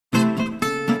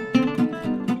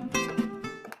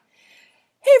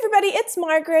everybody, it's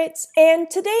Margaret, and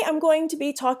today I'm going to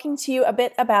be talking to you a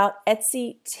bit about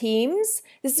Etsy Teams.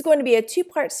 This is going to be a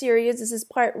two-part series. This is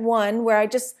part one, where I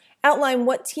just outline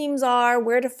what teams are,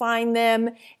 where to find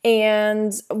them,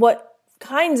 and what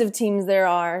kinds of teams there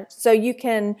are, so you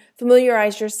can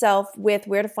familiarize yourself with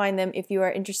where to find them if you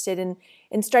are interested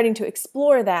in starting to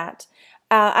explore that.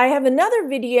 I have another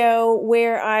video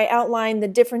where I outline the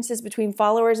differences between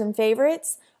followers and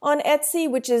favorites on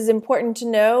Etsy, which is important to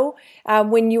know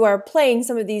when you are playing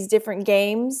some of these different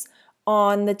games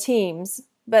on the teams.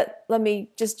 But let me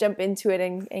just jump into it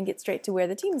and get straight to where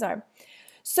the teams are.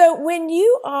 So when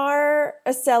you are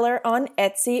a seller on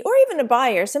Etsy, or even a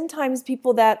buyer, sometimes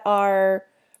people that are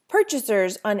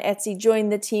purchasers on Etsy join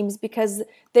the teams because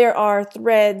there are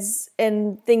threads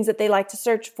and things that they like to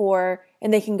search for,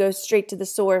 and they can go straight to the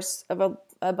source of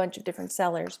a bunch of different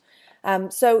sellers.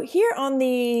 So here on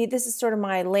this is sort of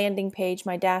my landing page,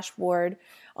 my dashboard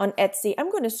on Etsy.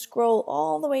 I'm going to scroll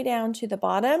all the way down to the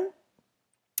bottom,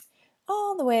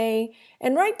 all the way,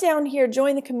 and right down here,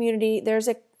 join the community, there's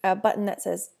a button that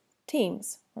says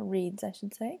Teams, or reads, I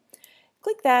should say.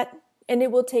 Click that, and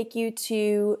it will take you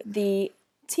to the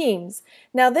teams.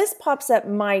 Now this pops up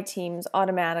My Teams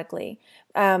automatically,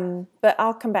 but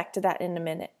I'll come back to that in a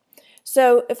minute.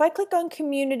 So if I click on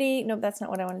Community, no, that's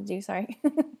not what I want to do, sorry.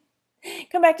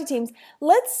 Come back to Teams.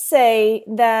 Let's say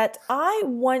that I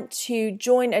want to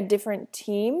join a different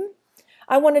team.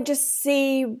 I want to just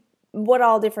see what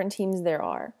all different teams there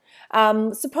are.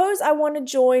 Suppose I want to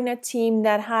join a team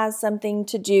that has something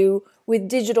to do with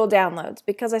digital downloads,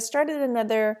 because I started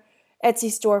another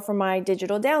Etsy store for my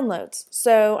digital downloads.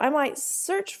 So I might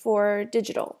search for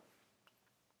digital.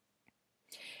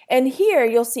 And here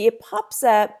you'll see it pops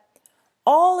up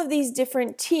all of these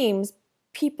different teams,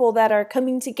 people that are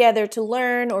coming together to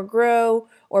learn or grow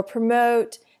or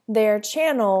promote their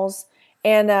channels.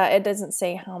 And it doesn't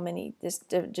say how many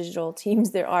digital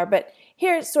teams there are, but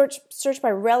here it's search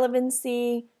by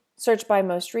relevancy, search by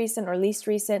most recent or least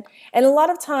recent. And a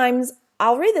lot of times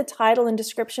I'll read the title and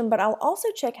description, but I'll also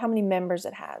check how many members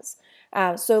it has.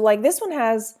 So like this one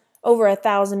has over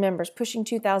 1,000 members, pushing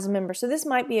 2,000 members. So this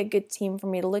might be a good team for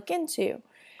me to look into.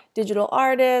 Digital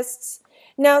artists.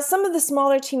 Now some of the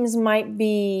smaller teams might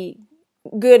be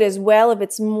good as well if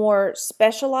it's more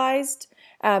specialized.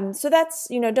 So that's,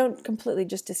 don't completely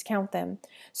just discount them.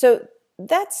 So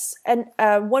that's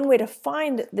one way to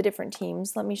find the different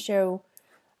teams. Let me show.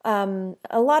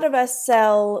 A lot of us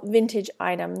sell vintage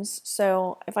items.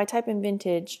 So if I type in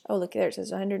vintage, oh look there, it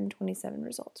says 127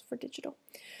 results for digital.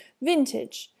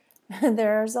 Vintage,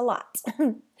 there's a lot.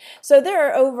 So there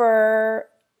are over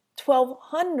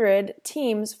 1,200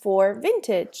 teams for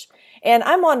vintage. And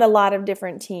I'm on a lot of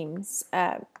different teams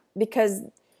because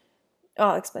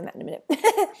I'll explain that in a minute.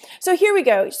 So here we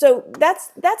go. So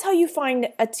that's how you find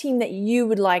a team that you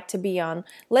would like to be on.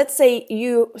 Let's say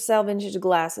you sell vintage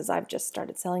glasses. I've just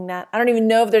started selling that. I don't even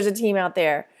know if there's a team out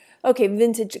there. Okay,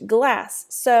 vintage glass.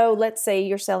 So let's say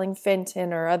you're selling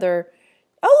Fenton or other.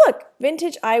 Oh look,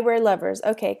 vintage eyewear lovers.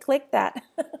 Okay, click that.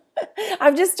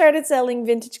 I've just started selling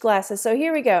vintage glasses. So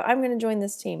here we go. I'm going to join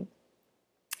this team.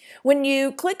 When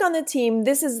you click on the team,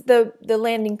 this is the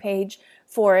landing page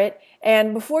for it.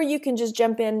 And before you can just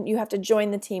jump in, you have to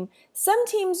join the team. Some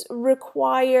teams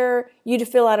require you to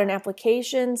fill out an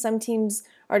application. Some teams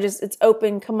are just, it's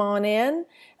open, come on in.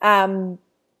 And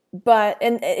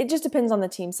it just depends on the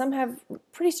team. Some have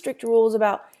pretty strict rules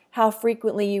about how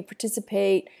frequently you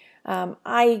participate.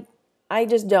 I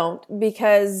just don't,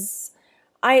 because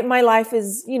my life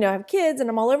is, I have kids and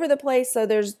I'm all over the place. So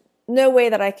there's no way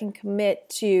that I can commit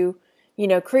to,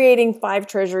 creating 5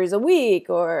 treasuries a week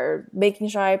or making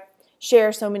sure I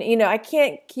share so many, I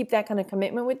can't keep that kind of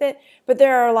commitment with it. But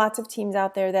there are lots of teams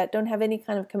out there that don't have any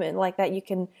kind of commitment like that. You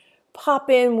can pop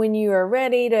in when you are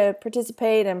ready to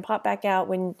participate and pop back out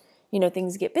when,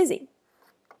 things get busy.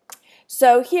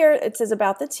 So here it says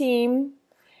about the team,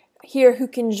 here who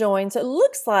can join. So it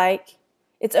looks like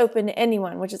it's open to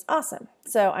anyone, which is awesome.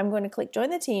 So I'm going to click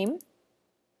join the team.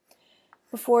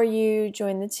 Before you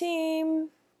join the team,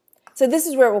 so this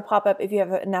is where it will pop up if you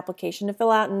have an application to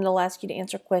fill out, and it'll ask you to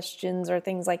answer questions or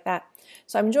things like that.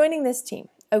 So I'm joining this team.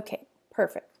 Okay,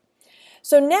 perfect.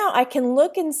 So now I can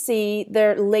look and see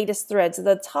their latest threads.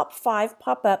 The top 5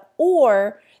 pop up,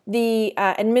 or the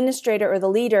administrator or the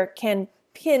leader can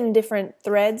pin different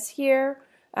threads here.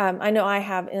 I know I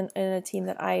have in a team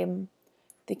that I am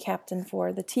the captain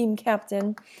for, the team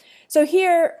captain. So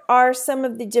here are some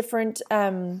of the different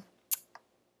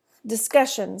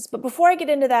discussions. But before I get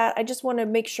into that, I just want to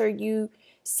make sure you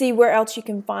see where else you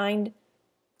can find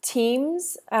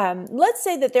teams. Let's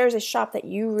say that there's a shop that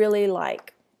you really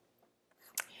like.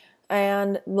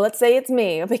 and let's say it's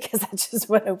me, because that's just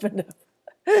what opened up.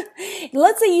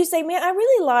 Let's say you say, man, I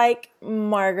really like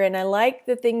Margaret, and I like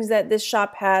the things that this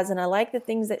shop has, and I like the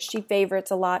things that she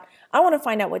favorites a lot. I want to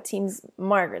find out what teams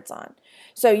Margaret's on.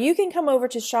 So you can come over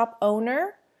to Shop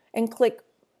Owner and click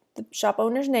the shop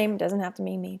owner's name. It doesn't have to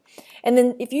be me. And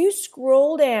then if you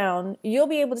scroll down, you'll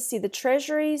be able to see the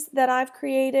treasuries that I've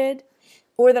created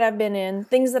or that I've been in,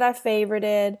 things that I've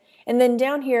favorited. And then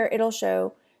down here, it'll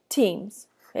show teams,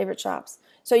 favorite shops.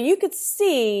 So you could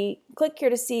see, click here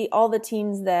to see all the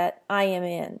teams that I am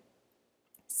in.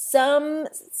 Some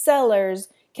sellers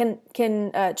can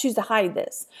choose to hide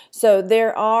this. So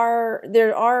there are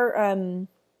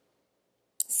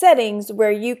settings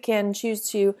where you can choose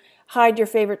to hide your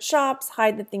favorite shops,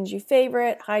 hide the things you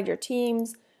favorite, hide your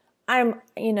teams. I'm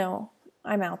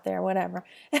out there, whatever.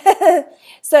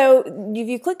 So if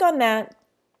you click on that,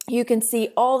 you can see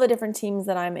all the different teams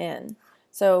that I'm in.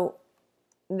 So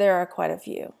there are quite a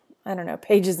few. I don't know,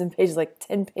 pages and pages, like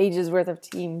 10 pages worth of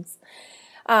teams.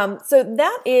 So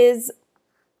that is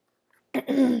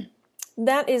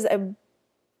a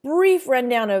brief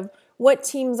rundown of what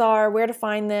teams are, where to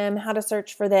find them, how to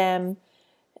search for them,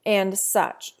 and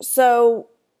such. So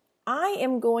I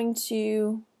am going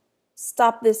to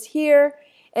stop this here,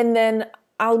 and then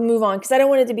I'll move on because I don't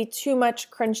want it to be too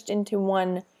much crunched into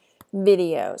one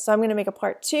video. So I'm going to make a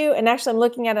part 2, and actually I'm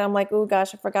looking at it, I'm like, oh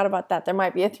gosh, I forgot about that. There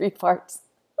might be a 3 parts.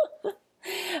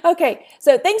 Okay,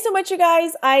 so thanks so much, you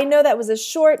guys. I know that was a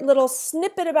short little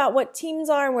snippet about what teams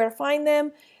are and where to find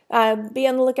them. Be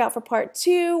on the lookout for part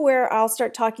 2, where I'll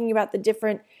start talking about the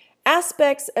different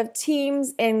aspects of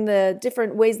teams and the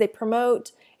different ways they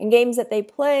promote and games that they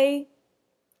play.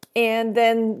 And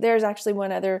then there's actually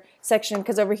one other section,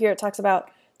 because over here it talks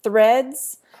about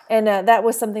threads. And that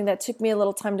was something that took me a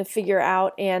little time to figure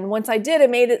out. And once I did, it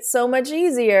made it so much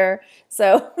easier.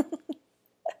 So,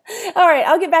 all right,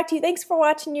 I'll get back to you. Thanks for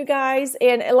watching, you guys.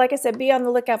 And like I said, be on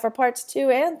the lookout for parts 2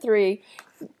 and 3,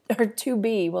 or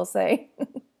 2B, we'll say.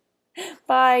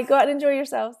 Bye. Go out and enjoy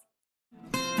yourselves.